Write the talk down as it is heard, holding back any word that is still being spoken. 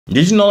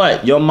Did you know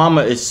that your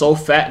mama is so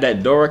fat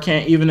that Dora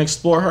can't even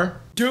explore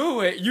her?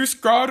 Do it. You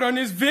scrolled on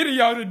this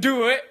video to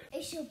do it.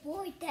 It's your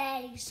boy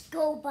Daddy's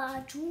Go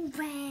by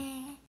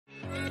Joovier.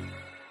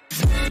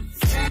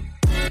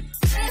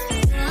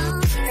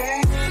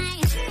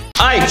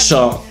 Alright,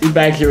 y'all, we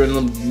back here in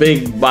the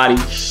big body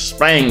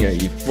spranger,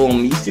 you feel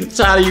me? You see the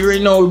title, you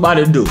already know what we about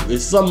to do.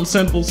 It's something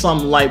simple,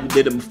 something light. We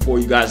did it before,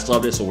 you guys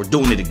love it, so we're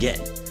doing it again.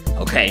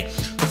 Okay?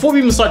 Before we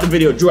even start the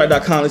video,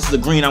 Joovier.com, this is the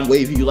green, I'm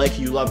wavy, you like it,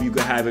 you love it, you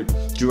can have it.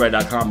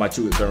 Joovier.com, buy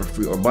 2 get 3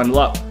 free or bundle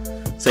up.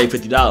 Save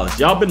 $50.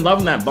 Y'all been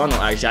loving that bundle,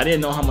 actually. I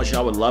didn't know how much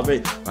y'all would love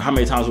it or how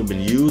many times we've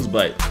been used,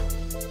 but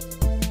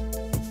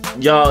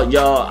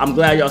y'all, I'm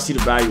glad y'all see the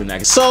value in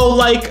that. So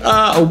like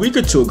a week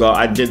or two ago,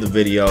 I did the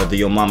video, the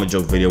Yo Mama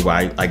joke video, where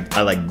I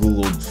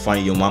Googled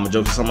funny Yo Mama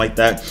jokes or something like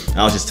that. And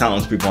I was just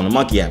telling people on the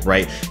Monkey app,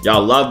 right?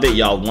 Y'all loved it,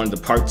 y'all wanted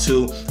the part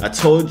 2. I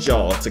told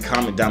y'all to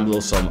comment down below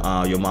some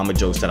Yo Mama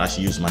jokes that I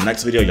should use in my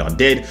next video. Y'all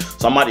did.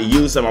 So I'm about to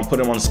use them. I'll put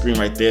them on the screen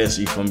right there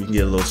so you can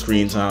get a little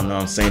screen time, you know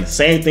what I'm saying? The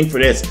same thing for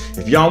this.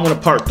 If y'all want a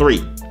part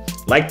 3,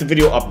 like the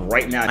video up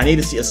right now. I need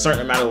to see a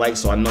certain amount of likes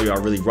so I know y'all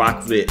really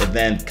rock with it. And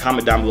then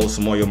comment down below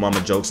some more Yo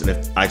Mama jokes. And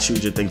if I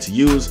choose your thing to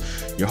use,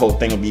 your whole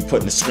thing will be put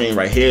in the screen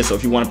right here. So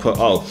if you want to put,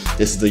 oh,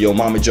 this is the Yo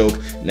Mama joke,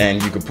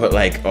 then you could put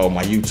like, oh,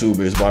 my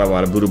YouTubers, bada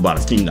bada booda bada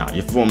scheme down.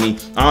 You feel me?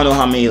 I don't know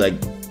how many like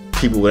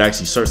people would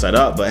actually search that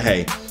up, but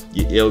hey,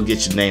 it'll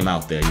get your name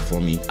out there, you feel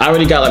me? I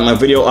already got like my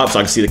video up so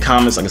I can see the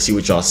comments, I can see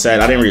what y'all said.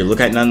 I didn't really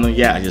look at none of them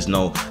yet, I just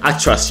know, I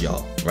trust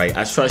y'all, right?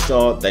 I trust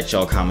y'all that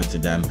y'all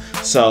commented them.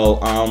 So,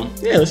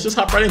 yeah, let's just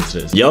hop right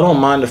into this. Y'all don't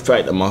mind the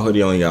fact that my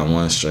hoodie only got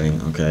 1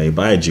 string, okay?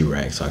 Buy a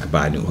G-Rag so I can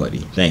buy a new hoodie.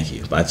 Thank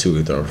you. Buy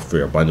 2 get 3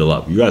 free or bundle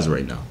up. You guys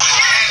already know.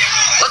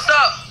 What's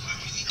up?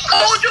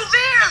 Oh,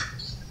 Joovier!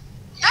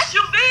 That's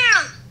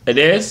Joovier! It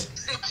is?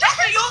 That's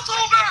a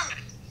YouTuber!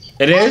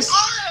 It is?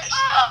 Oh,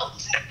 look,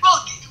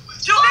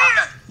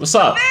 Joovier! What's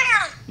up?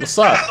 Joovier! What's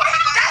up? That's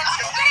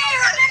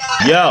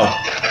Joovier! Yo.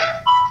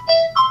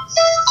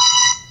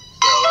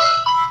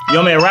 You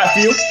want me to rap for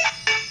you?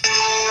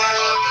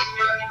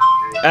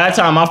 At a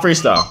time, I'll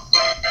freestyle.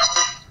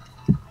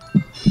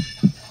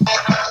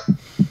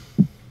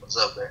 What's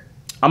up, man?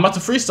 I'm about to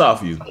freestyle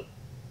for you.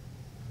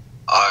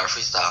 Alright,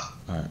 freestyle.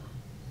 Alright.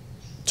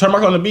 Turn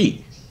back on the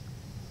beat.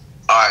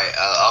 Alright,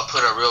 I'll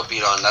put a real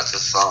beat on. That's a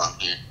song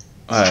here.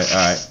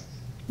 Alright.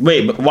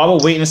 Wait, but while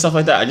we're waiting and stuff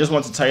like that, I just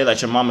want to tell you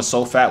that your mom is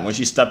so fat, when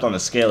she stepped on the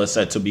scale, it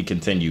said to be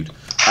continued.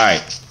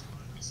 Alright.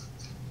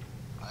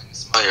 I can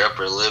smell your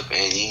upper lip,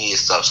 and you need to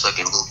stop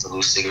sucking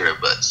loose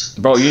cigarette butts.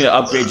 Bro, you need to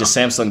upgrade your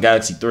Samsung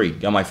Galaxy 3.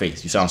 Get on my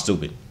face. You sound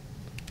stupid.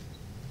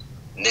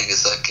 Niggas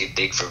suck your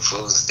dick for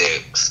food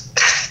stamps.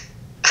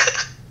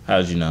 How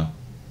did you know?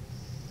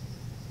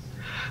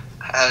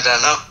 How did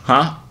I know?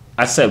 Huh?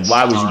 I said,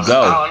 why would you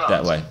go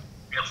that way?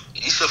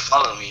 You should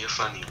follow me. You're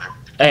funny, man.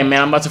 Hey,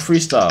 man, I'm about to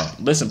freestyle.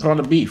 Listen, put on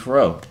the beat, for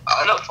real.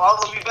 I know.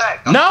 Follow me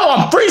back. No,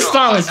 I'm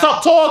freestyling.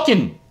 Stop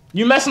talking.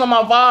 You messing up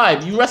my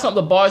vibe. You messing up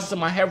the bars in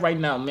my head right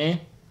now, man.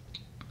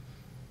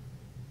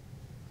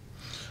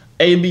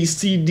 A, B,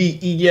 C, D,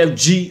 E, F,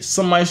 G.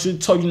 Somebody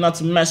should tell you not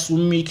to mess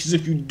with me, because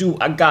if you do,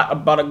 I got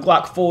about a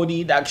Glock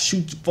 40 that can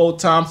shoot you 4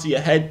 times to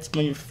your head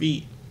from your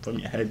feet. From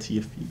your head to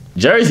your feet.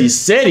 Jersey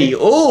City.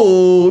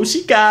 Ooh,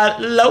 she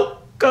got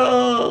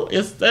local.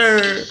 Yes,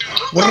 sir.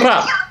 What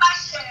up?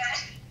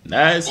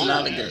 That's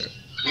not a girl.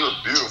 You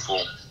look beautiful.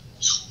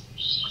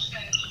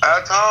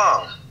 At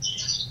Tom.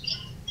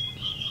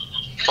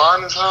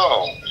 Fine as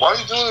hell. Why are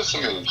you doing this to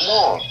me? Come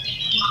on.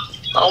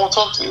 I don't want to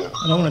talk to you.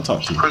 I don't want to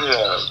talk to you. Pretty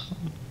ass.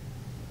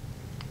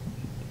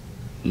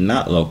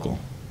 Not local.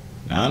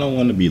 I don't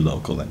want to be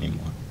local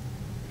anymore.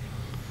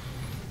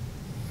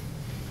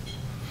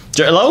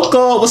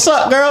 Local, what's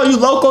up, girl? You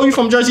local? You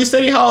from Jersey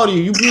City? How old are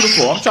you? You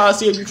beautiful. I'm trying to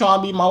see if you trying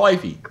to be my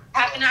wifey.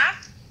 Half and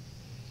half?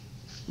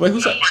 Wait,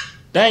 who's that?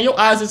 Dang, your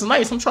eyes is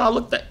nice. I'm trying to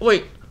look that.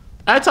 Wait,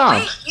 at time.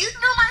 Wait, you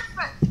know my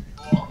friend.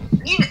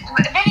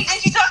 Benny,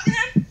 did you talk to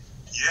him?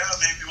 Yeah,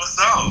 baby, what's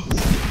up?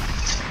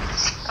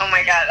 Oh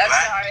my god, I'm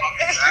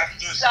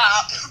sorry.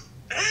 Stop.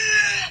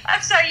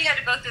 I'm sorry you had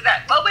to go through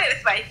that. But wait,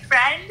 with my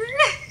friend?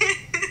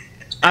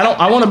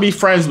 I want to be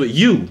friends with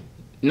you,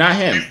 not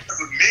him.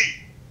 With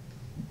me.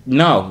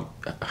 No,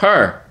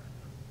 her.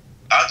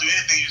 I'll do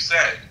anything you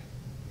said.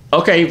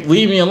 Okay,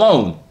 leave me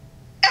alone.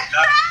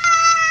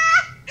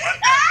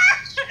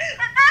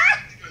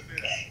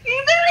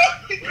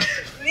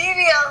 Leave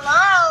me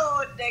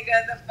alone,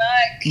 nigga. The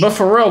fuck? But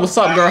for real, what's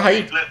up, girl? How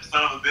you? Big lip,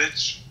 son of a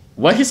bitch.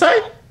 What he say?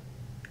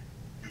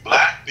 You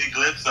black, big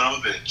lip, son of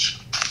a bitch.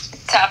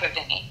 Stop it,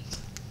 Benny.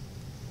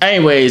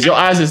 Anyways, your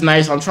eyes is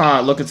nice. I'm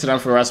trying to look into them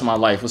for the rest of my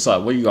life. What's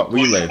up? Where you go?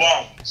 Where you live?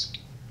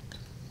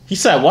 He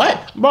said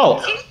what?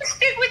 Bro. Can you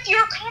stick with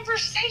your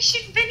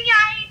conversation, Benny?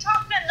 I ain't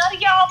talking to none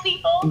of y'all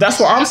people. That's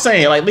what I'm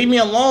saying. Like, leave me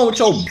alone with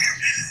your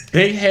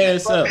big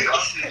head self. You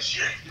ugly as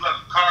shit. You like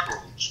a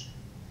cockroach.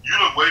 You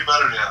look way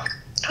better than him.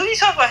 Who you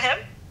talking about, him?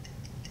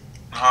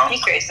 Huh?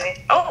 He's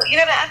crazy. Oh, you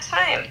gotta add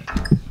time.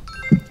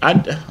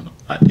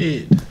 I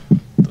did.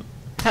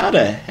 How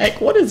the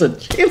heck? What is the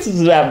chances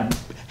of that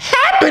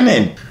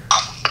happening?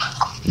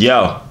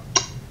 Yo.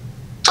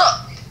 What's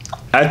up?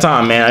 At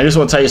time, man, I just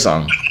want to tell you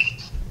something.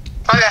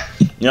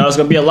 Okay. You know, there's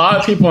going to be a lot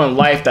of people in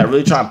life that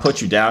really try and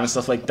put you down and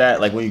stuff like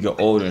that, like when you get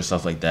older and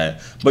stuff like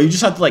that. But you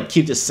just have to, like,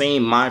 keep the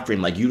same mind frame,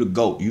 like, you the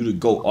GOAT,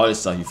 all this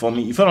stuff. You feel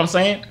me? You feel what I'm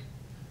saying?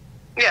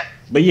 Yeah.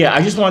 But yeah,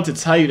 I just wanted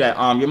to tell you that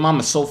your mom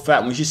is so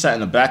fat when she sat in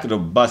the back of the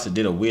bus and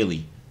did a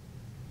wheelie.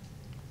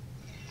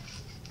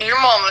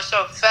 Your mom was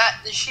so fat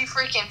that she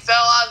freaking fell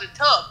out of the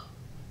tub.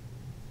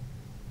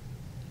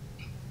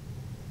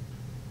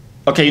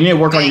 Okay, you need to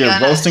work on You your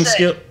gotta roasting say.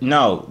 skill.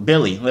 No,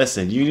 Billy,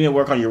 listen, you need to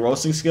work on your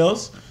roasting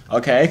skills.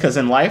 Okay, because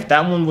in life,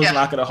 that one was Yeah.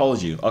 not gonna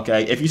hold you.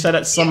 Okay, if you said that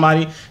to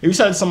somebody, if you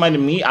said it to somebody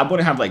to me, I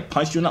wouldn't have like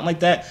punched you or nothing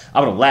like that.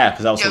 I would have laughed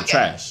because I was so Okay.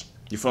 trash.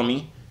 You feel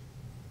me?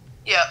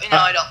 Yeah, no,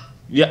 I don't.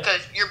 Yeah.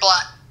 Because you're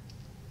black.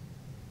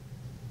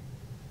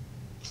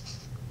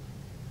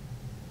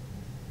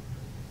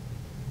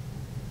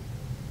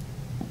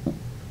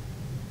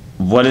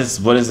 What is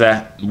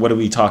that? What are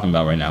we talking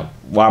about right now?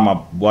 Why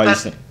are you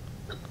saying?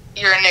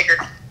 You're a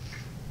nigger.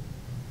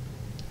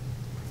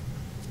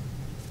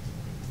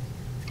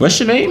 What's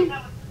your name?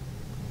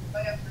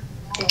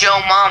 Joe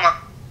Mama.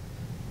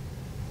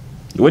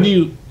 What do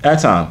you at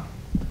time?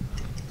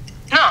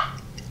 No,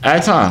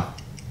 At time.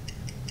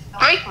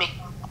 make me.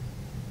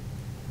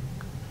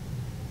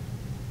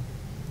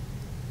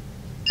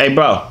 Hey,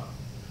 bro.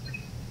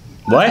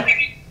 What?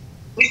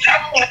 You're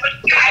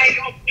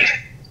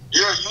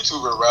a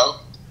YouTuber, bro.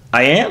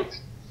 I am?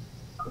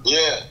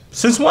 Yeah.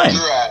 Since when?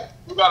 You're right.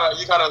 You got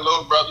a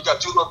little brother. You got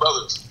 2 little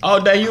brothers. Oh,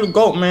 that you the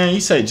GOAT, man. You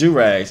say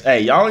Jurags.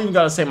 Hey, y'all don't even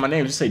gotta say my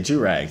name. Just say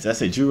Jurags.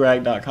 That's at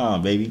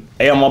jurag.com, baby.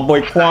 Hey, I'm my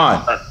boy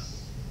Quan.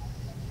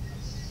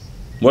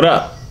 What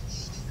up?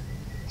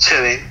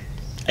 Chilling.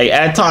 Hey,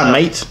 add time,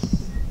 mate.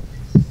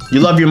 You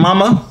love your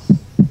mama?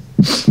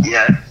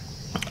 Yeah.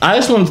 I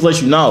just wanted to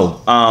let you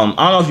know. I don't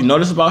know if you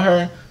noticed about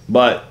her,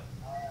 but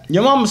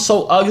your mama's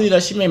so ugly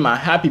that she made my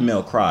Happy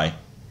Meal cry.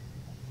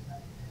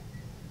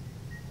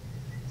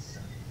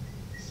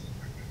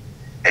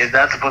 Is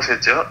that supposed to be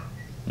a joke?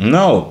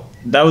 No,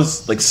 that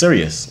was like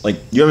serious. Like,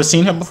 you ever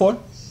seen her before?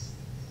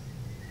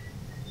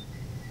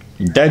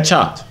 Dead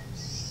chopped.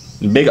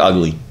 Big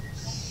ugly.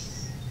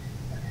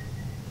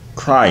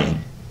 Crying.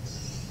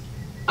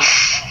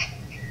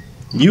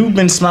 You've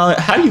been smiling.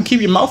 How do you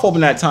keep your mouth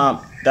open that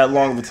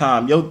long of a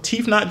time? Your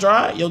teeth not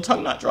dry? Your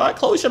tongue not dry?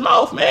 Close your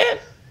mouth, man.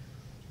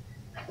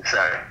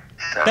 Sorry.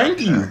 Thank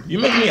you.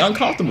 You're making me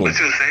uncomfortable. What you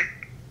gonna say?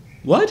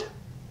 What?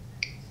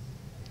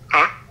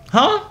 Huh?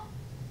 Huh?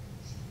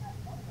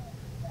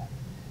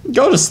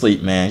 Go to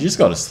sleep, man. Just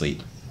go to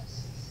sleep.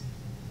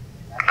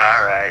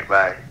 Alright,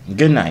 bye.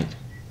 Good night.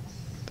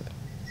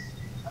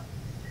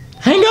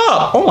 Hang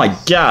up. Oh my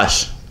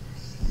gosh.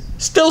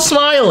 Still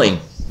smiling.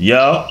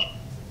 Yo.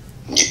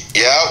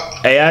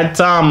 Yep. Hey, at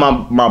time,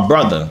 my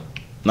brother.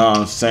 Know what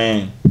I'm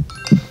saying?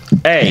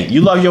 Hey,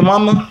 you love your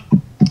mama?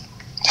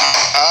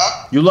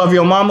 Huh? You love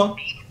your mama?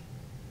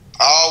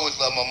 I always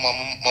love my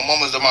mama. My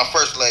mama's my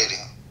first lady.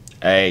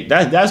 Hey,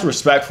 that's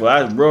respectful.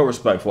 That's real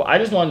respectful. I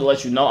just wanted to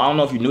let you know. I don't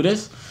know if you knew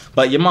this,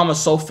 but your mama's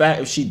so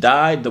fat. If she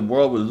died, the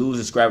world would lose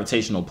its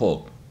gravitational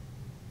pull.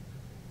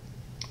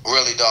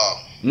 Really, dog.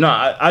 No,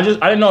 I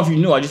didn't know if you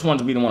knew. I just wanted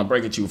to be the one to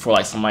break it to you before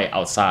like somebody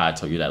outside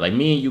told you that. Like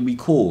me and you be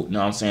cool. You know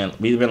what I'm saying?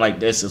 We've been like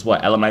this is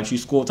what, elementary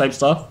school type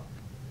stuff?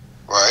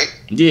 Right?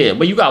 Yeah,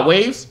 but you got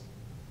waves?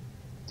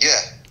 Yeah.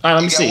 All right,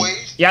 let me You got see.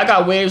 waves? Yeah, I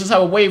got waves. Let's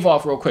have a wave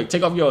off real quick.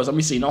 Take off yours. Let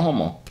me see. No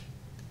homo.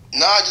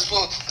 Nah, I just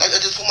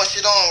put my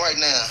shit on right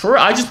now. For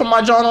real, I just put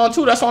my John on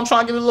too. That's why I'm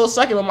trying to give it a little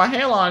second. But my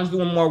hairline is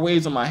doing more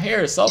waves on my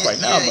hair itself right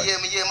now. But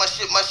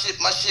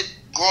My shit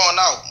growing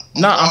out.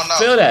 nah, growing I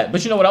feel that.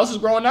 But you know what else is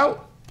growing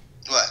out?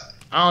 What?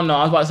 I don't know.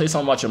 I was about to say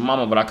something about your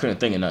mama, but I couldn't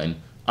think of nothing.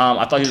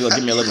 I thought you was gonna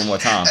give me a little bit more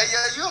time. Hey, yo,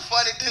 you a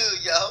funny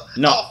dude, yo.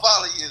 No. I'm gonna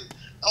follow you.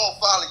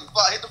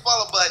 Hit the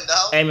follow button,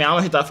 dog. Hey man, I'm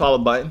gonna hit that follow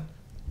button.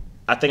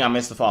 I think I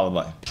missed the follow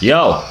button.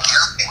 Yo.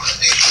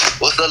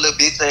 What's up, little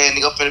bitch ass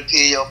nigga? I'm finna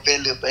peel your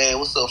fat lip ass.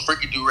 What's up,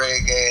 freaky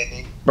do-rag ass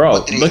nigga? Bro,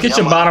 What the look at hell?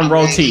 your bottom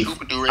row Y'all teeth.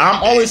 stupid do-rag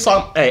I'm always ass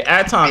talking. Hey,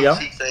 add time, yo.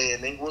 cheeks ass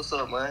nigga. What's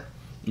up, man?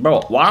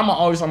 Bro, why am I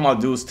always talking about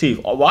dudes' teeth?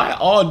 Why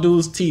all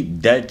dudes' teeth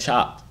dead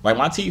chopped? Like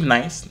my teeth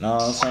nice. Know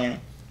what I'm saying?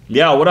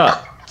 Yo, what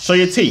up? Show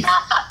your teeth.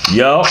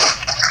 Yo.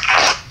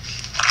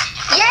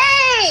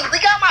 Yay! We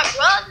got my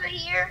brother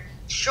here.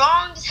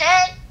 Strong as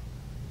heck.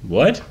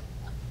 What?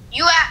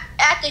 You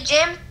at the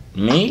gym?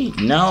 Me?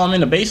 No, I'm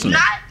in the basement.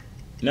 Not.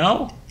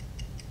 No.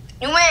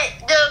 You went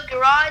to the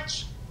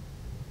garage?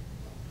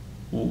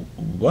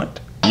 What?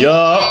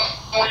 Yo.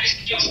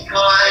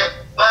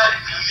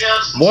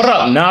 What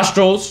up,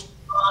 nostrils?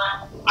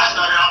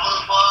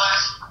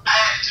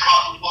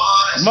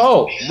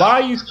 Mo, why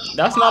are you?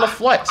 That's not a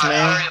flex,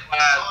 man.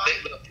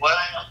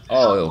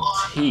 Oh, yo,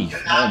 teeth.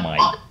 Oh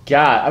my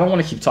god. I don't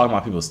want to keep talking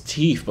about people's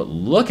teeth, but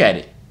look at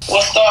it.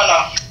 What's going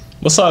on?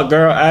 What's up,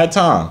 girl? Add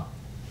time.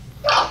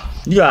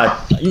 You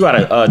got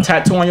a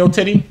tattoo on your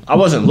titty? I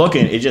wasn't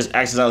looking. It just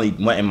accidentally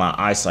went in my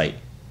eyesight.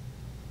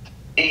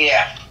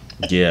 Yeah.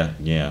 Yeah.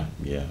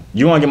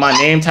 You want to get my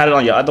name tatted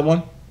on your other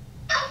one?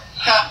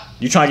 Huh?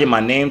 You trying to get my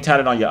name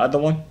tatted on your other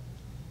one?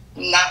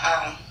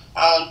 Nuh-uh.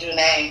 I don't do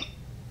names.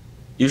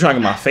 You trying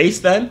to get my face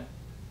then?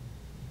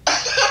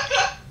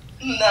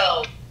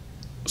 No.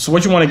 So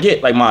what you want to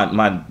get? Like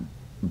my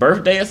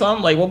birthday or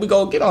something? Like what we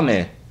go get on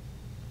there?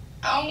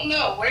 I don't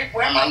know. Where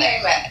my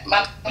name at? My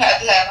name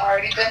had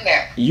already been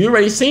there. You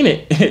already seen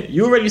it.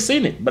 You already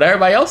seen it. But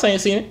everybody else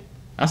ain't seen it.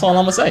 That's all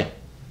I'm gonna say.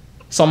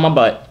 It's on my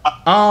butt.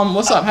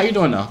 What's up? How you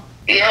doing now?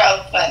 You're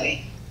all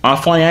funny. I'm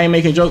funny. I ain't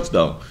making jokes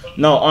though.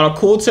 No, on a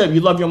cool tip,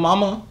 you love your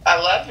mama? I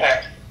love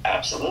her.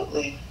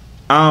 Absolutely.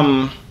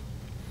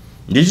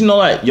 Did you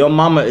know that your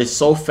mama is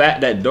so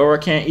fat that Dora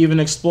can't even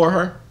explore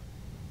her?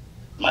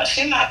 But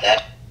she's not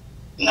that.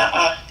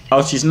 Nuh-uh.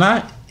 Oh, she's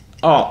not?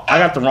 Oh, I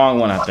got the wrong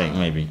one, I think,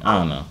 maybe. I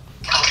don't know.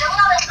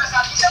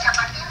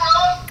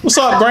 What's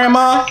up,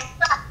 Grandma?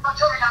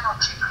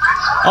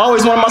 I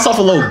always wanted myself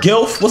a little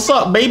gilf. What's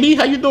up, baby?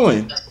 How you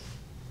doing?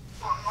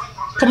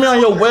 Put me on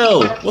your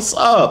will. What's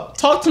up?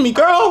 Talk to me,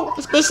 girl.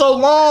 It's been so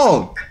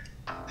long.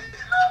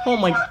 Oh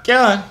my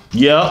God.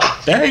 Yep.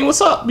 Dang,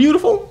 what's up,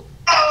 beautiful?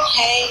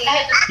 Hey.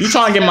 You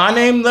trying to get my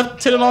name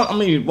tatted on? I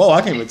mean, whoa,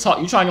 I can't even talk.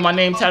 You trying to get my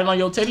name tatted on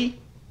your titty?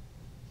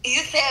 You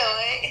said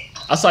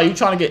what? I saw you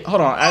trying to get.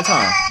 Hold on, at a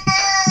time.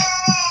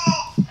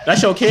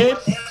 That's your kid?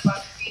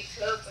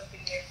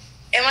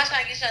 Am I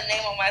trying to get your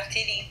name on my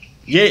titty?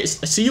 Yeah.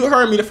 See, you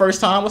heard me the first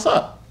time. What's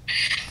up?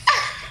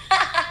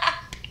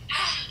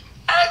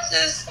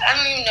 I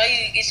don't even know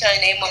you get your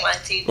name on my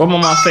titty. What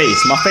about my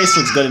face? My face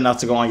looks good enough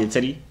to go on your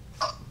titty.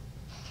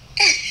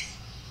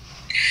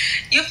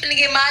 You finna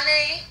get my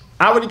name?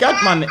 I already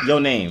got your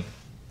name.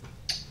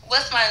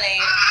 What's my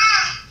name?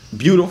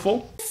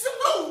 Beautiful.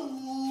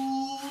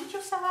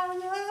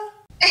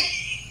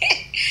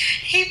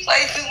 He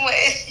plays too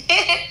much.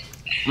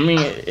 I mean,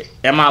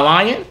 am I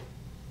lying?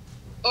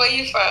 Where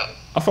you from?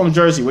 I'm from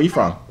Jersey. Where you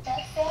from?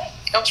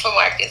 I'm from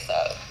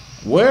Arkansas.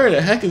 Where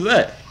the heck is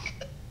that?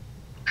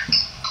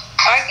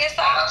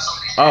 Arkansas?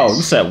 Oh,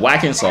 you said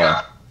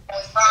Wackensaw.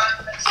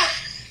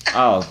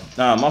 Oh,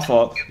 nah, my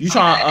fault. You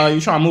trying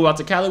to move out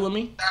to Cali with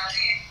me?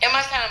 Am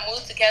I trying to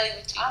move to Cali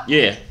with you?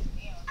 Yeah.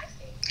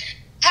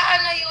 How I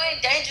know you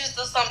ain't dangerous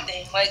or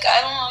something? Like,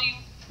 I don't know you.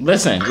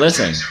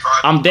 Listen.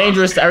 I'm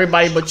dangerous to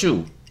everybody but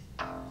you.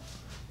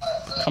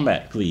 Come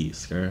back,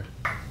 please, girl.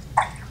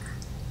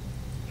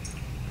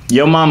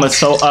 Your mama's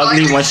so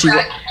ugly when she.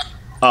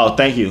 Oh,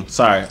 thank you.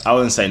 Sorry, I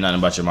wasn't saying nothing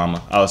about your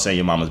mama. I was saying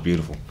your mama's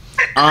beautiful.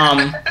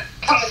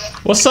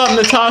 What's up,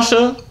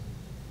 Natasha?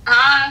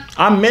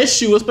 I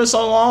miss you. It's been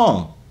so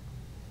long.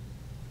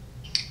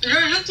 You're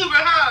a YouTuber,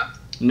 huh?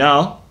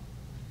 No.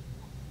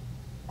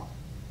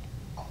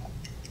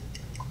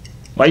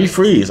 Why you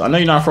freeze? I know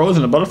you're not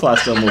frozen. The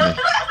butterfly's still moving.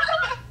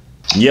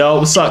 Yo,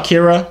 what's up,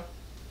 Kira?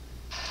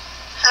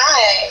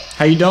 Hi.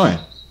 How you doing?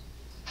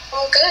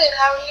 I'm good.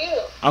 How are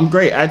you? I'm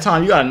great. At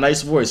time, you got a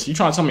nice voice. You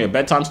trying to tell me a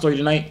bedtime story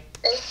tonight?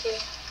 Thank you.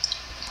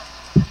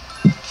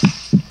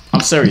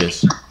 I'm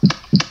serious.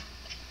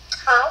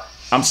 Huh?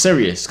 I'm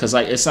serious, cause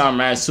like it sounds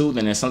mad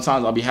soothing, and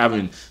sometimes I'll be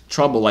having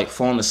trouble like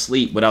falling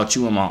asleep without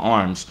you in my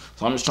arms.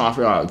 So I'm just trying to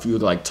figure out if you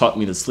could like talk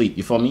me to sleep.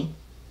 You feel me?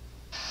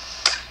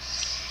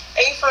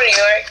 Are you from New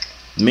York?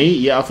 Me?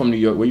 Yeah, I'm from New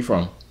York. Where you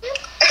from?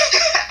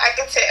 I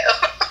can tell.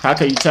 How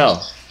can you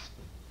tell?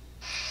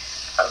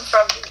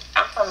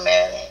 I'm from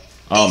Maryland.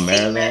 Oh, DC,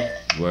 Maryland.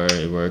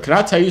 Word. Can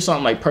I tell you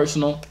something like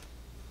personal?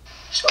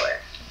 Sure.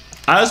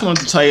 I just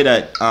wanted to tell you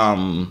that I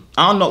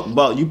don't know,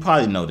 well, you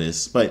probably know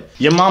this, but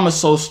your mom is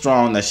so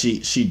strong that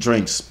she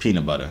drinks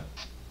peanut butter.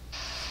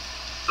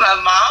 My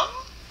mom?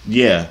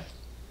 Yeah.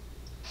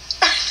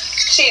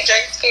 She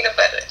drinks peanut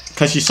butter.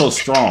 Cause she's so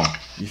strong.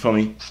 You feel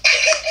me?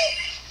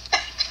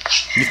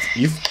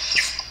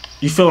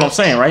 You feel what I'm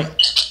saying, right?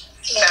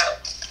 No.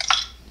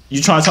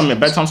 You trying to tell me a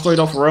bedtime story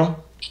though, for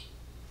real?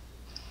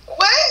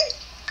 What?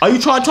 Are you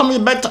trying to tell me a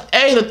bedtime?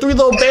 Hey, the Three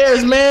Little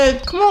Bears, man.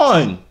 Come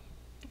on.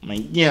 I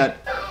mean, yeah.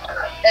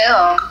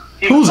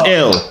 Ew. Who's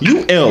ill?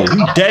 You ill.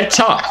 You dead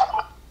chop.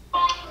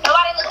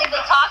 Nobody was even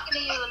talking to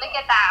you. Look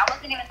at that. I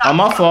wasn't even talking. Oh,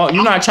 my fault.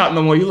 You not chopped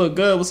no more. You look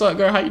good. What's up,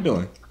 girl? How you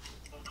doing?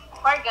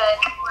 We're good.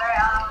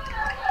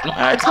 We're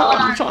I told you.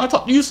 I'm trying to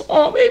talk to you.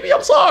 Oh, baby,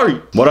 I'm sorry.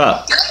 What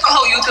up?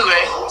 Oh,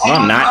 YouTuber. No,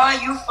 I'm not. Oh,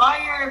 you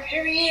fire.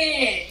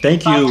 Period.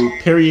 Thank you.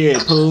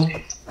 Period, Pooh.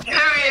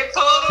 Period,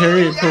 Pooh.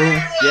 Period, Pooh.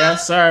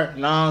 Yes, sir.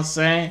 Know what I'm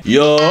saying?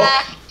 Yo.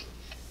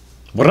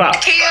 What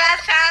up? Can you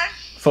ask time?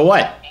 For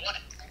what?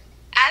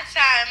 Ask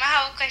time. I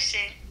have a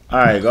question. All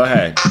right, go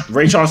ahead.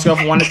 Rate you on a scale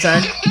from 1 to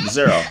 10?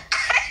 0. I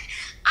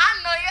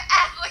know your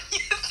ass on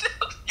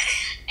YouTube,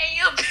 and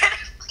you better.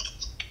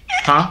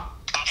 Huh?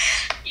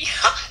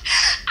 Yo,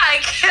 I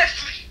can't.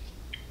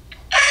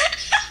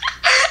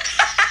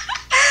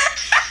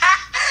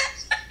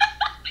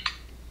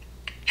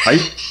 Are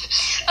you?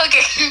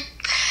 Okay.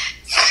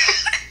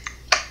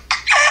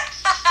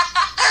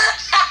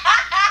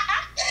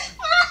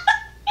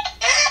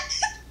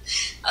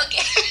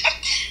 Okay.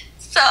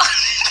 So.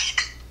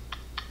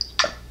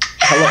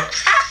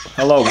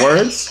 Hello,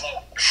 words?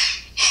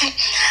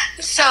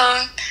 So,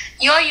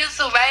 you on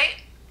YouTube, right?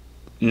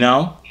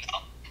 No.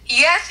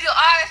 Yes, you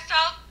are.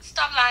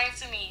 Stop lying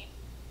to me.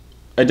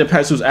 It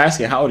depends who's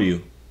asking. How old are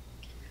you?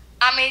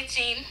 I'm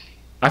 18.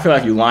 I feel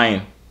like you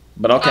lying,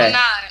 but okay. I'm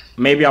not.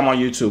 Maybe I'm on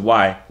YouTube.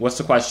 Why? What's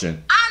the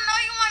question? I know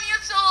you on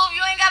YouTube.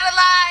 You ain't gotta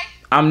lie.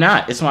 I'm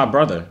not. It's my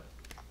brother.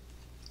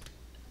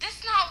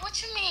 That's not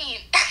what you mean.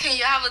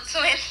 You have a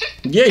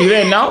twin. Yeah, you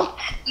didn't know?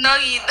 No,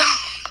 you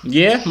don't.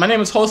 Yeah, my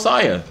name is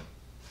Hosea.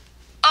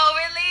 Oh,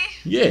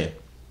 really? Yeah.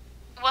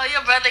 Well,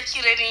 your brother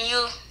cuter than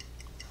you.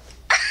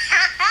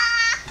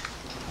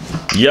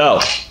 Yo.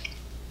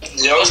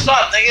 Yo, what's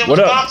up, nigga? What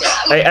What's up? poppin'?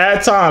 Hey,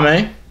 add time,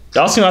 man.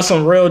 Y'all seem like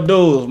some real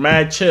dudes,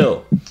 mad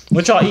chill.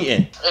 What y'all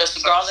eating?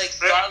 It's garlic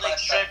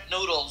shrimp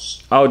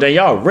noodles. Oh, then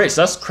y'all rich.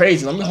 That's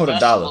crazy. Let me hold $1.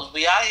 Vegetables.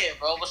 We out here,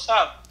 bro. What's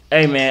up?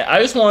 Hey, man, I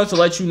just wanted to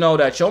let you know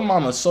that your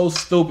mama's so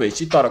stupid.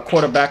 She thought a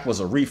quarterback was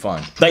a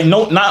refund. Like,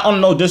 no, not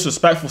on no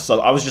disrespectful stuff.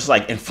 I was just,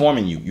 like,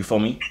 informing you. You feel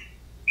me?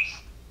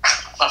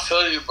 I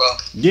feel you, bro.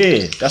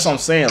 Yeah, that's what I'm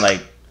saying.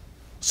 Like,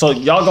 so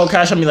y'all go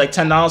cash on me, like,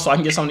 $10 so I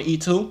can get something to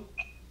eat, too?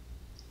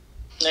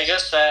 Nigga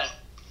said.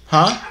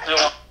 Huh? They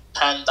want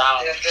 $10.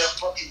 Yeah, get a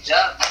fucking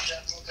job.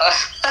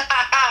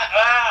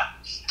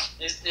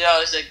 Yo,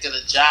 he said get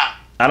a job.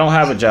 I don't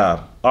have a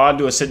job. All I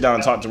do is sit down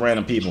and talk to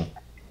random people.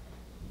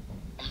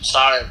 I'm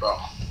sorry, bro.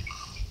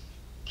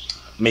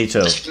 Me too.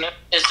 It's the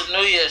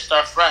new year.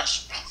 Start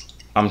fresh.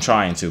 I'm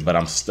trying to, but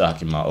I'm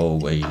stuck in my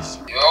old ways.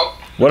 Yo,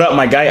 What up,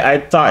 my guy? I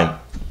had time.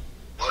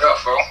 what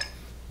up, bro?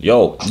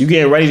 Yo, you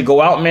getting ready to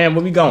go out, man?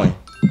 Where we going?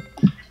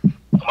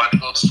 I'm about to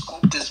go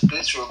scoop this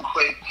bitch real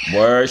quick.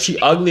 Word, she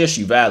ugly or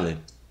she valid?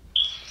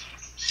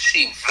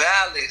 She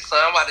valid, so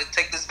I'm about to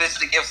take this bitch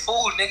to get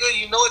food, nigga.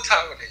 You know what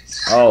time it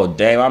is. Oh,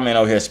 damn, I'm in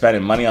over here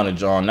spending money on the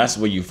John. That's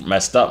where you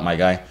messed up, my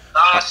guy.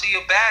 Nah, she a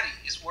baddie.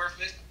 It's worth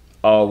it.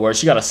 Oh, where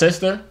she got a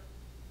sister?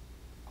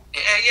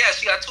 Yeah,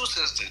 she got 2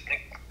 sisters,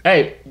 nigga.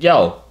 Hey,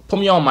 yo, put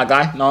me on, my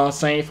guy. Know what I'm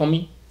saying for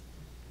me?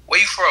 Where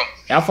you from?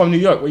 I'm from New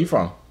York. Where you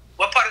from?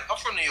 What part I'm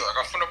from New York.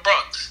 I'm from the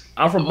Bronx.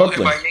 I'm from over here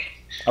Brooklyn. by Yankee-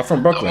 I'm from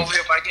I'm Brooklyn. over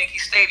here by Yankee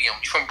Stadium.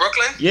 You from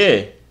Brooklyn?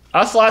 Yeah,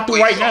 I'll slide through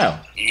Where right you from?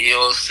 now.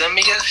 Yo, send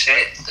me your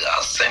shit.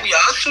 I'll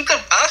shoot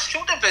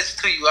the bitch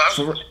to you.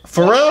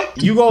 For real?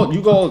 You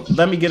go.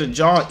 Let me get a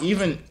John.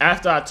 Even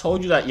after I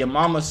told you that your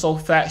mama's so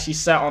fat she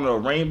sat on a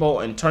rainbow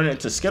and turned it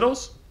into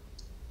Skittles.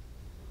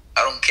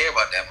 I don't care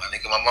about that, my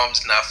nigga. My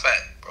mom's not fat.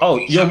 Bro. Oh,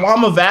 your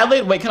mama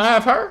valid? Wait, can I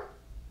have her?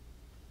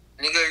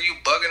 Nigga, are you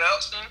bugging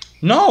out, son?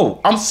 No,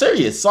 I'm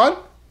serious, son.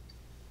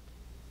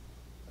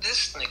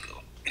 This nigga,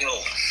 yo,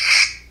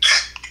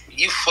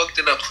 you fucked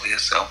it up for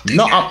yourself.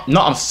 No, nigga.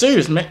 I'm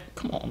serious, man.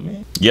 Come on,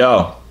 man.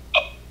 Yo,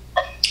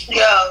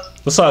 Yo,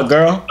 what's up,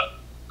 girl?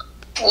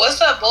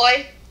 what's up,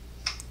 boy?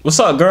 What's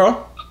up,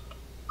 girl?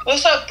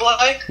 What's up,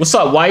 boy? What's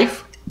up,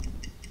 wife?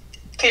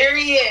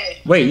 Period.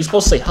 Wait, you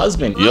supposed to say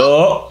husband? Yo.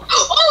 Oh, you're a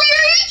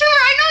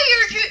YouTuber. I know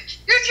you're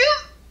Jew.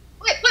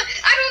 Wait, I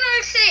don't know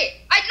how to say it.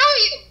 I know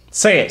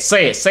you.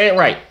 Say it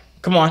right.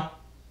 Come on.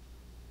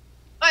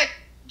 What?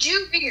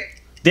 Joovier.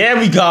 There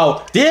we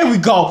go.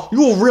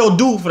 You a real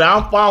dude for that.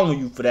 I'm following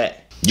you for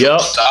that.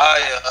 Yup.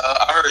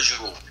 I heard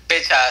you.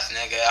 Bitch ass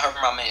nigga. I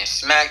heard my man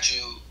smacked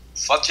you.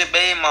 Fucked your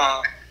baby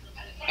mom.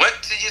 Went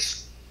to your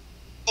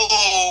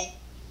school.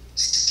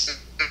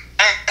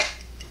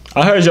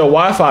 I heard your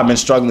Wi-Fi been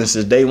struggling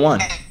since day one.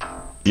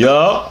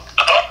 Yup.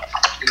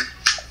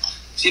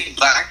 See,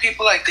 black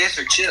people like this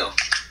are chill.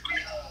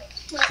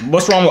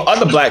 What's wrong with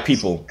other black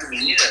people?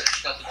 Yeah.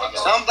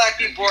 Some black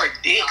people are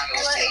dicks.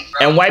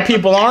 And white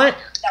people aren't?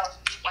 Some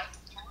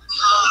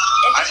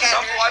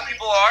white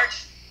people are.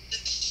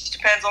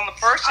 Depends on the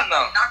person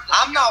though.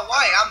 I'm not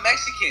white. I'm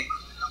Mexican.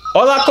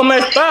 Hola, ¿cómo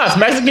estás?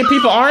 Mexican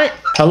people aren't?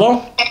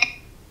 Hello?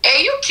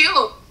 Hey, you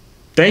cute.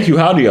 Thank you.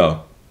 How old are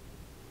y'all?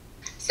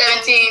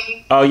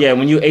 17. Oh, yeah.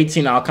 When you're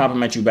 18, I'll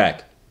compliment you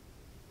back.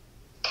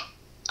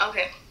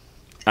 Okay.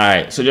 All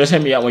right. So just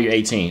hit me up when you're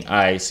 18. All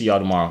right. See y'all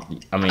tomorrow.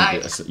 I mean,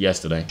 Aight.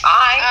 yesterday.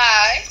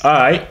 I. All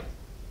right.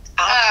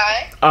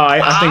 All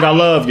right. I think I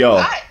love y'all.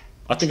 I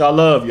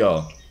love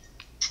y'all.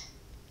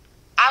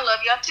 I love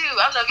y'all too.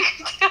 I love you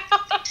too.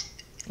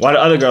 Why the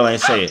other girl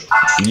ain't say it?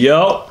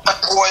 Yo.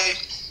 Boy,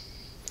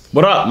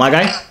 What up, my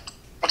guy?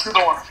 what you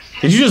doing?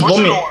 Did you just What blow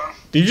you me? doing?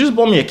 Did you just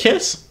blow me a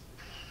kiss?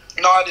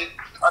 No, I did.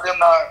 I did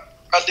not.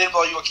 I did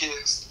blow you a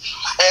kiss.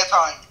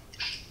 Airtime.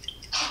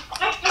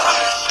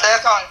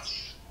 Airtime.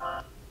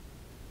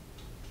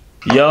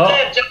 Yo.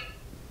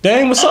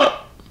 Dang, what's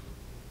up?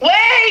 Wait,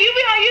 you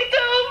be on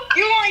YouTube?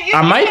 You on YouTube?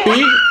 I might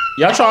be.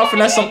 Y'all trying to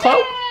finesse some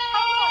clout?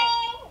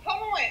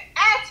 Hold on.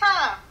 Add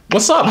time.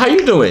 What's up? How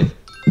you doing?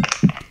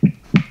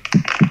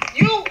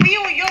 You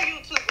on your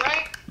YouTube,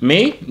 right?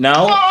 Me? You No.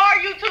 on our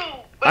YouTube.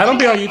 But I don't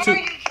be you on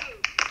YouTube.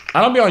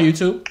 I don't be on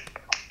YouTube.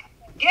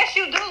 Yes,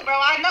 you do, bro.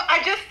 I know.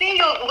 I just seen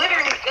your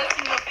literally just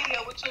seen your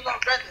video with your little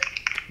brother.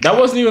 That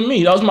wasn't even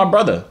me. That was my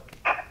brother.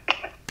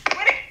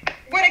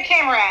 Where the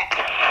camera at?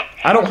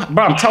 I don't,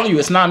 bro. I'm telling you,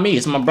 it's not me.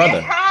 It's my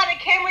brother. Huh? The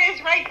camera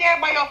is right there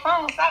by your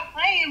phone. Stop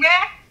playing,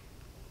 man.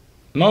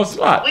 No, it's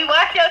not. We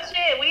watch your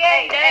shit. We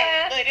ain't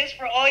there. Look, this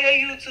for all your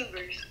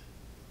YouTubers.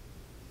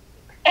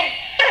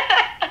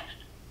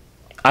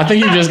 I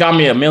think you just got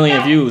me 1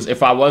 million views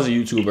if I was a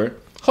YouTuber.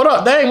 Hold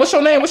up, dang. What's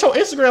your name? What's your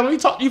Instagram? Let me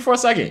talk to you for a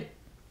second.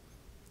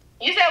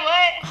 You said what?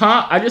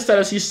 Huh? I just said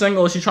if she's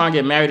single, she's trying to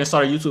get married and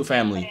start a YouTube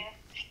family.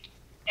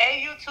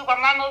 Hey, YouTube,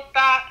 I'm not no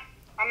thought.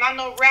 I'm not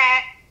no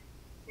rat.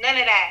 None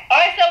of that.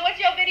 Alright, so what's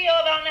your video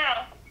about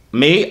now?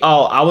 Me?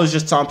 Oh, I was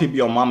just telling people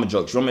your mama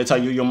jokes. You want me to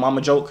tell you your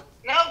mama joke?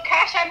 No,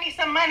 cash out me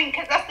some money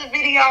because that's the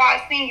video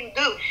I seen you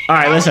do.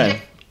 Alright, listen.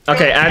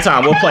 Okay, at a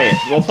time, we'll play it.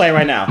 We'll play it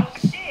right now.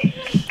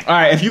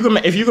 Alright, if you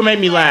can make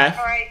me laugh.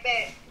 Alright,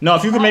 bet. No,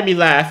 if you can make me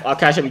laugh, I'll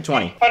cash up you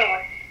 20. Hold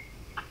on.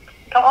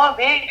 Come on,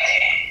 bitch.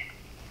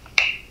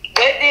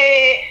 What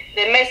did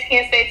the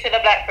Mexican say to the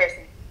black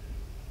person?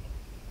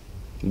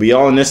 We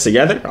all in this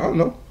together? I don't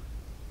know.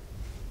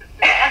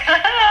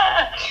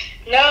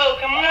 No,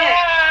 come on.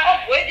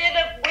 What did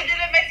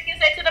the Mexican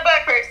say to the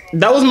black person?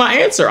 That was my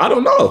answer. I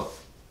don't know.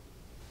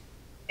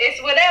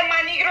 It's whatever,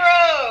 my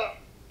negro.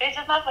 It's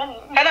just not funny.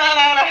 Hold on.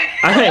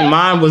 I think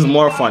mine was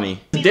more funny.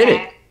 Did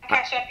it?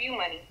 Cash up you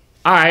money.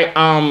 Alright,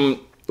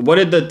 what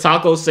did the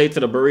taco say to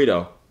the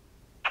burrito?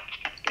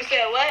 You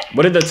said what?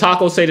 What did the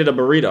taco say to the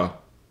burrito?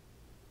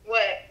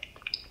 What?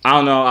 I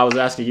don't know. I was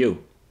asking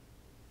you.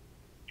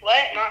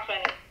 What? Not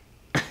funny.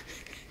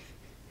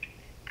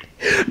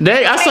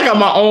 Dang, I suck at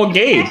my own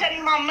game. Cash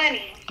out my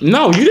money.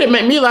 No, you didn't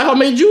make me laugh. I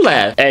made you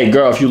laugh. Hey,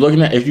 girl, if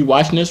you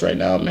watching this right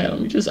now, man,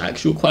 let me just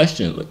ask you a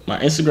question. Look, my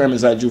Instagram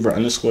is at Joovier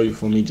 _ you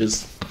for me. I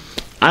just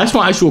want to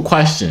ask you a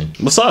question.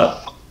 What's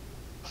up?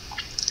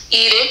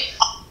 Eat it.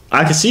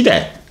 I can see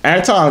that. At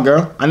a time,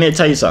 girl. I need to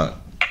tell you something.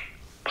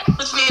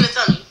 What you mean to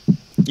tell me?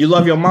 You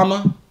love your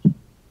mama?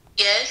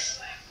 Yes.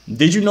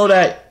 Did you know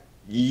that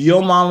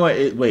your mama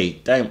is...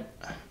 Wait, dang.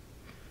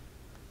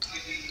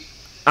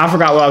 I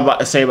forgot what I was about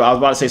to say, but I was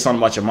about to say something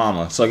about your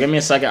mama. So give me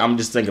a second. I'm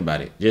just thinking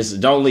about it.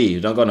 Just don't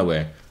leave. Don't go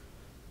nowhere.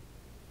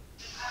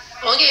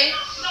 Okay.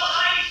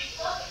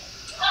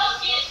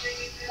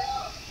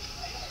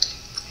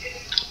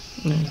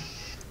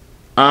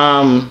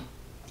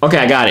 Okay,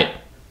 I got it.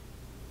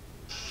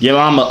 Your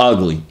mama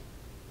ugly.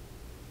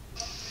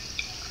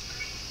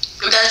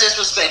 That's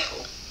disrespectful.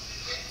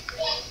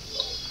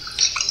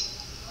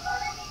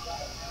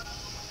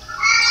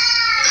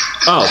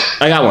 Oh,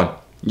 I got one.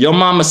 Your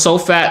mama's so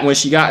fat when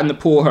she got in the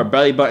pool, her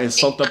belly button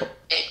soaked up.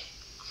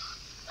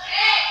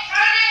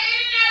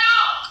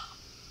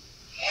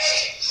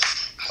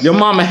 Your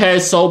mama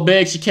head so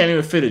big she can't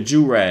even fit a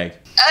Jew rag.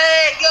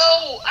 Hey,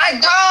 yo, I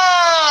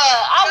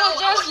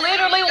was just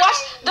literally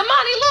watching the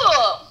money.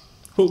 Look.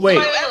 Who? Wait.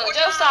 Look,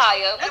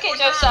 Josiah. Look at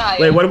Josiah.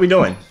 Wait, what are we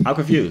doing? I'm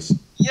confused.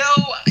 Yo,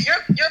 your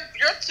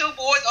two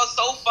boys are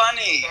so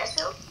funny.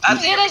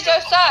 Yeah, that's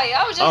Josiah.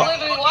 I was just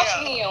literally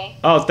watching him.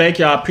 Oh, thank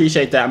you. I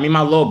appreciate that. I mean,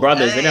 my little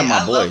brothers, they're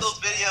my boys. I love those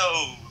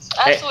videos.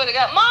 I swear to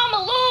God.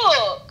 Mama,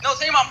 look. No,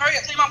 tell your mom, hurry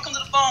up. Tell your mom, come to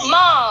the phone.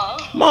 Mom.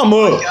 Mama.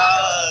 Oh my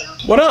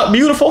God. What up,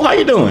 beautiful? How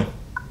you doing?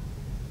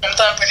 I'm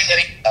doing pretty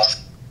good.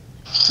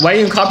 Why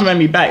you didn't compliment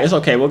me back? It's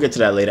okay. We'll get to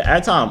that later.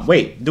 At Tom,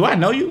 wait. Do I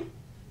know you?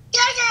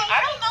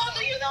 I don't know.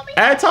 Do you know me?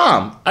 At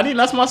Tom, I think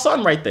that's my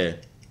son right there.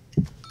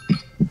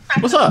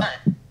 What's up?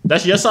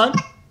 That's your son?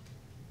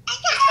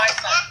 It's my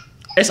son.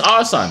 It's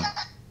our son.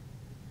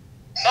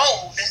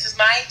 No, this is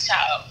my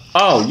child.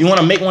 Oh, you want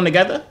to make one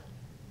together?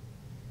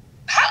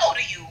 How old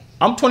are you?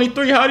 I'm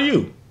 23. How old are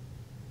you?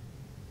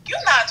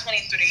 You're not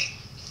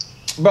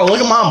 23. Bro, look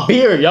at my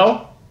beard,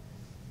 yo.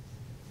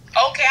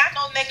 Okay, I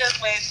know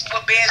niggas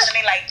with beards and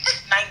they like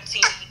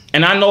 19.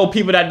 And I know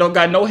people that don't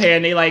got no hair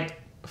and they like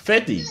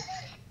 50.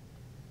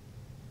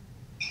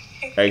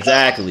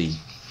 Exactly.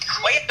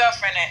 Where your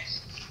girlfriend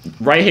at?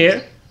 Right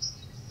here.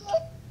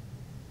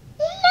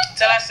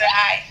 Tell her I said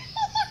hi.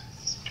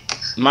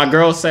 My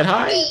girl said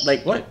hi?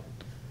 Like what?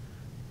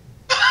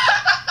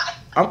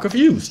 I'm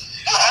confused.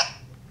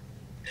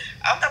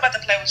 I'm not about to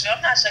play with you.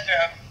 I'm not your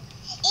girl.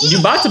 You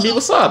about to be?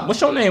 What's up?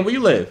 What's your name? Where you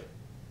live?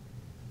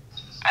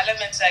 I live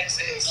in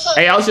Texas.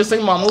 Hey, I was just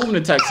thinking about moving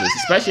to Texas,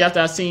 especially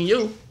after I seen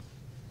you.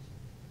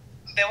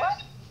 Did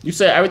what? You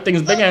said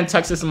everything's bigger in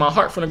Texas and my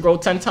heart finna grow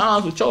 10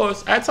 times with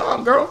yours. At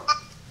time, girl.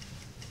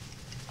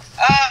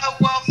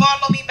 Well,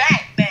 follow me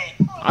back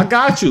then. I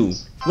got you.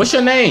 What's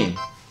your name?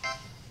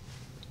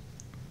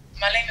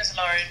 My name is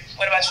Lauren.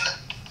 What about you?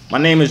 My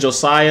name is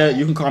Josiah.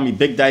 You can call me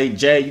Big Daddy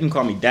J. You can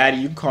call me Daddy.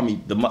 You can call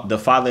me the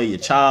father of your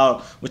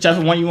child.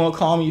 Whichever one you want to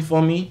call me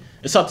for me.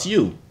 It's up to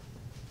you.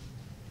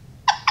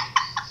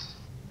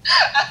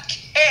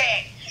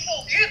 Okay.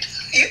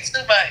 You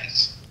too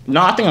much.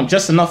 No, I think I'm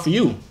just enough for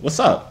you. What's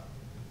up?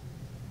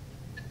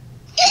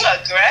 You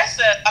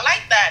aggressive. I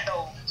like that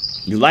though.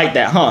 You like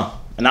that, huh?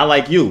 And I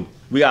like you.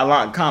 We got a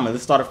lot in common.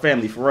 Let's start a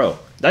family for real.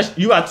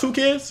 You got 2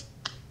 kids?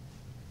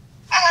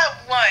 I have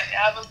one.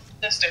 I have a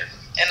sister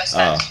and a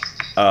son.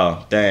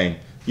 Oh, dang.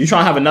 You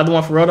trying to have another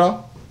one for real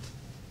though?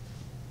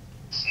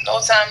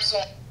 No time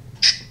soon.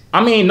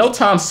 I mean, no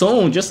time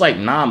soon. Just like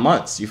 9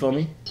 months. You feel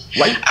me?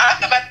 Like,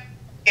 I'm about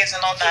kids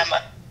in no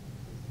time.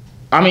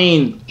 I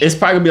mean, it's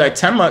probably gonna be like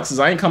 10 months because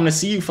I ain't coming to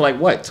see you for like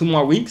what, 2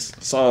 more weeks?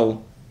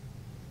 So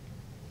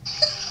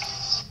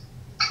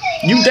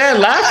you dead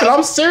laughing?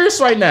 I'm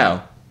serious right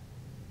now.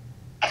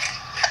 But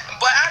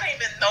I don't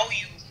even know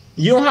you.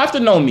 You don't have to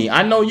know me.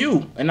 I know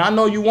you, and I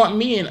know you want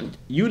me, and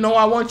you know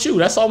I want you.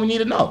 That's all we need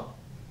to know.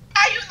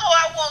 How you know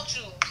I want want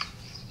you.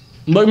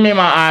 Look me in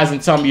my eyes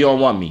and tell me you don't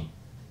want me.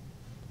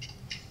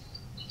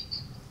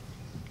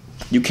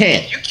 You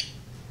can't.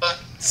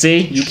 See?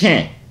 You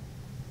can't.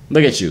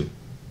 Look at you.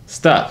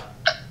 Stuck.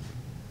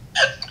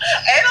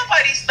 Ain't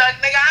nobody stuck,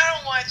 nigga. I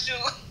don't want you.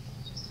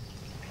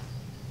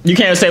 You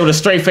can't say with a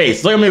straight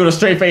face. Look at me with a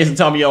straight face and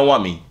tell me you don't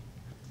want me.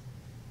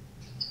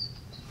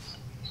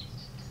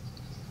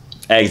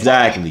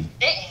 Exactly.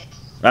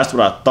 That's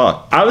what I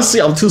thought.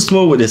 Honestly, I'm too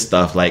smooth with this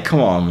stuff. Like, come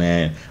on,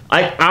 man.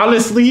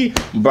 Honestly,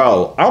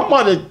 bro, I'm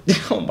about to.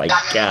 Oh my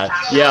god.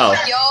 Yo.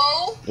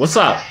 What's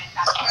up?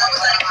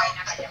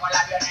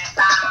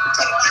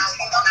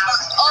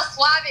 Oh,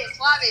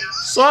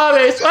 suave.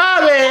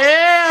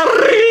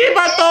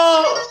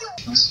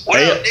 What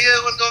up,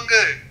 nigga? What's going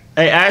good?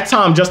 Hey, add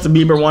Tom, Justin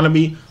Bieber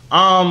wannabe.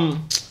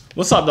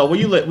 What's up though? Where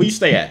you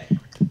stay at?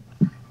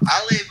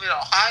 I live in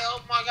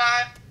Ohio, my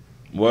guy.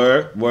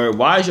 Word.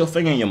 Why is your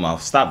finger in your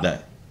mouth? Stop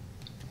that.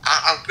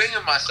 I'm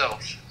fingering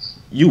myself.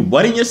 You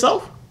wetting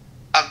yourself?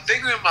 I'm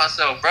fingering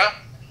myself, bro.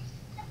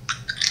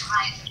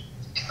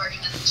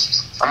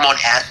 I'm on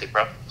acid,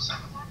 bro.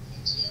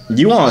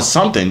 You on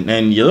something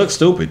and you look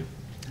stupid.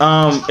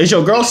 Is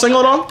your girl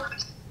single though?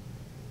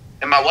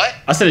 Am I what?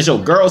 I said, is your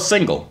girl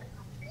single?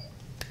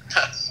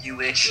 You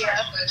wish.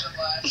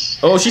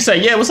 Oh, she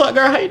said, yeah, what's up,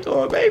 girl? How you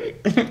doing, baby?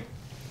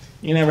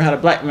 You never had a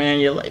black man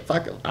in your life. I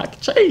can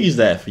change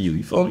that for you.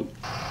 You feel me?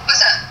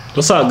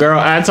 What's up, girl?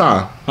 Add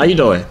time. How you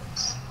doing?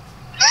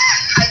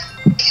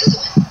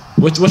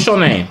 What's your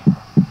name?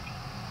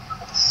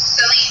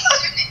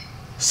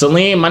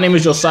 Celine. My name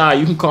is Josiah.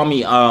 You can call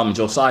me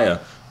Josiah.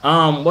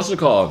 What's it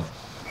called?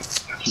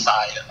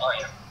 Josiah. Oh,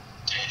 yeah.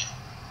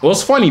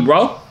 What's funny,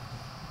 bro?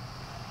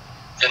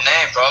 Your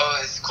name, bro.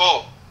 It's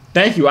cool.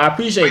 Thank you. I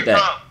appreciate Where you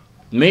that.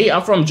 Me?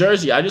 I'm from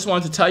Jersey. I just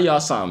wanted to tell y'all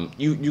something.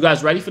 You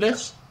guys ready for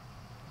this?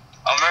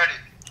 I'm ready.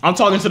 I'm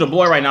talking to the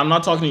boy right now. I'm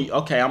not talking to you.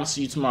 Okay, I'm gonna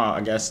see you tomorrow,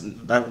 I guess.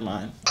 Never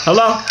mind.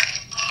 Hello?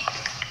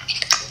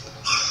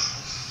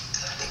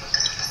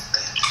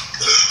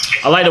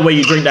 I like the way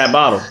you drink that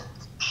bottle.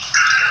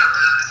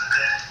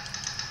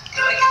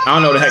 I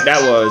don't know what the heck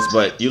that was,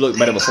 but you look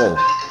better before.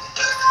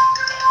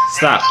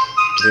 Stop.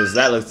 Because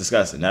that looks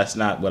disgusting. That's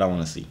not what I want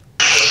to see.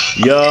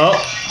 Yo.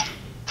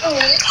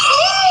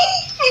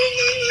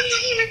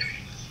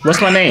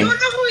 What's my name?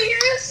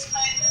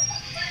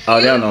 Oh,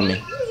 they don't know me.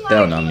 They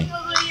don't know me.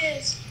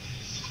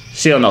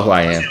 She don't know who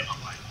I am.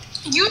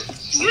 You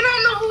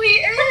don't know who he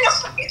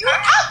is?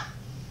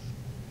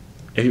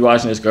 If you're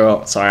watching this,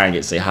 girl, sorry I didn't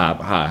get to say hi.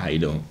 Hi, how you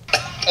doing?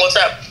 What's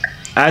up?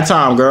 At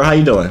Tom, girl, how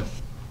you doing?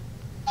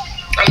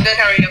 I'm good.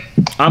 How are you?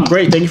 I'm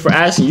great. Thank you for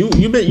asking.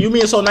 You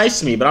being so nice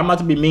to me, but I'm about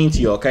to be mean to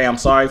you. Okay, I'm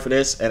sorry for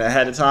this and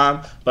ahead of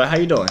time. But how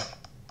you doing?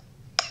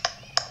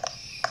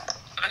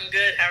 I'm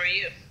good. How are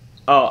you?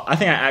 Oh, I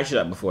think I asked you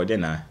that before,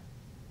 didn't I?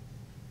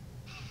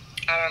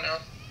 I don't know.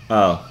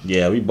 Oh,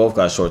 yeah, we both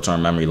got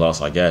short-term memory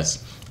loss, I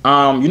guess.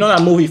 You know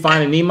that movie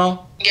Finding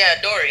Nemo?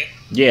 Yeah, Dory.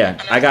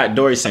 Yeah, I got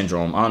Dory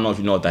syndrome. I don't know if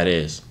you know what that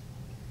is.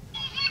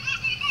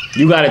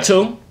 You got it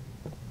too?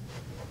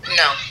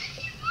 No.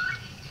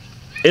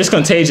 It's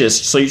contagious,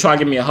 so you try to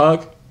give me a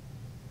hug?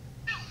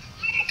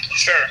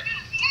 Sure.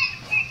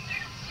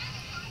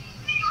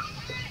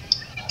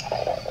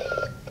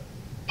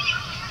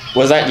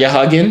 Was that your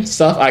hugging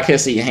stuff? I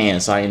can't see your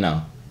hands, so I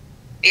know.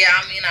 Yeah,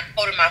 I mean, I'm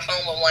holding my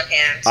phone with one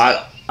hand,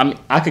 so.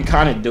 I could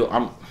kind of do.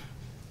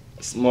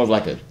 It's more of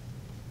like a.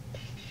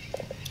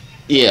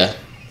 Yeah,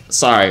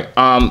 sorry.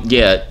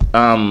 Yeah.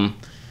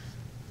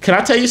 Can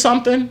I tell you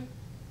something?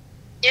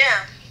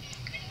 Yeah.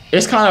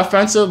 It's kind of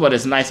offensive, but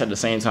it's nice at the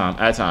same time.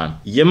 At time,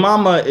 your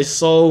mama is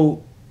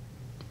so.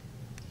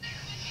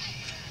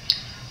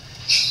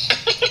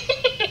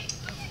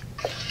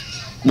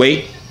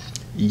 Wait,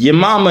 your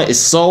mama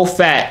is so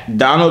fat.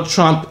 Donald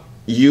Trump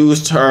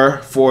used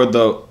her for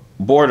the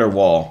border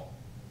wall.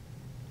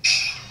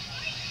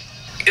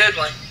 Good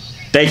one.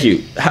 Thank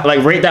you.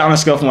 Like, rate that on a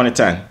scale from 1 to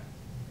 10.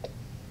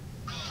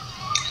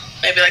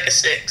 Maybe like a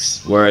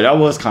 6. Word, that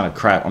was kind of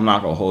crap. I'm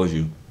not gonna hold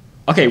you.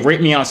 Okay, rate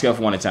me on a scale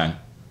from 1 to 10.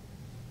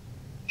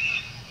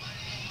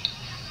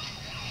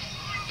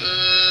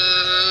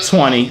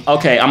 20.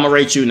 Okay, I'm gonna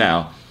rate you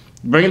now.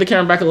 Bring the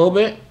camera back a little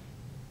bit.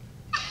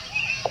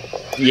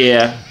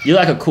 Yeah, you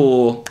like a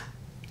cool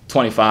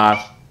 25.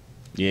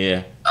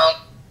 Yeah.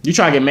 You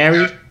trying to get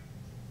married?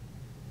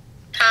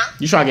 Huh?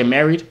 You trying to get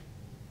married?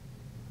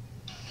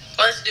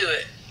 Let's do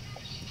it.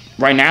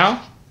 Right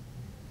now?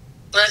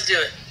 Let's do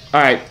it.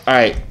 All right.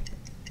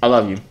 I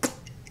love you.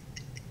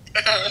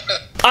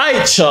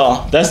 Alright,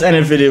 y'all. That's the end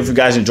of the video. If you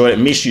guys enjoyed it,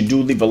 make sure you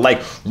do leave a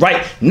like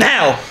right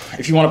now.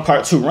 If you want a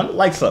part 2, run the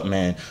likes up,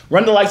 man.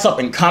 Run the likes up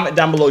and comment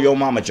down below your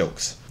mama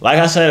jokes. Like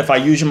I said, if I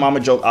use your mama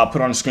joke, I'll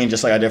put it on the screen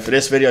just like I did for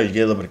this video. You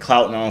get a little bit of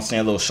clout, you know what I'm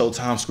saying? A little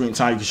showtime, screen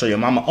time. You can show your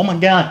mama, oh my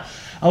god,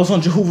 I was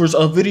on Joovier's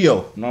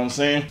video. You know what I'm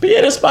saying? But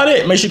yeah, that's about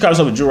it. Make sure you call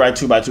yourself a Joovier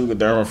 2x2. Get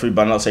the free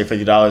bundle, say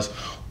 $50.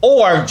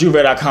 Or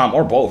Joovier.com,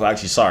 or both,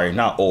 actually. Sorry,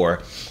 not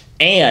or.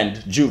 And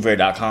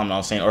Joovier.com, you know what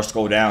I'm saying? Or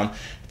scroll down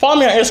Follow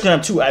me on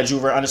Instagram too at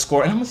Joovier_,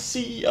 and I'm gonna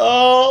see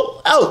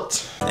y'all out.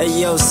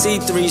 Hey yo,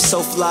 C3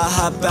 so fly,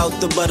 hop out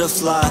the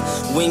butterfly,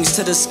 wings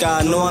to the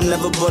sky. No, I'm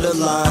never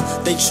borderline.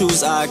 They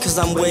choose I, cause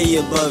I'm way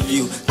above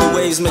you. The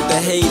waves make the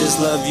haters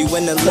love you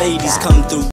when the ladies come through.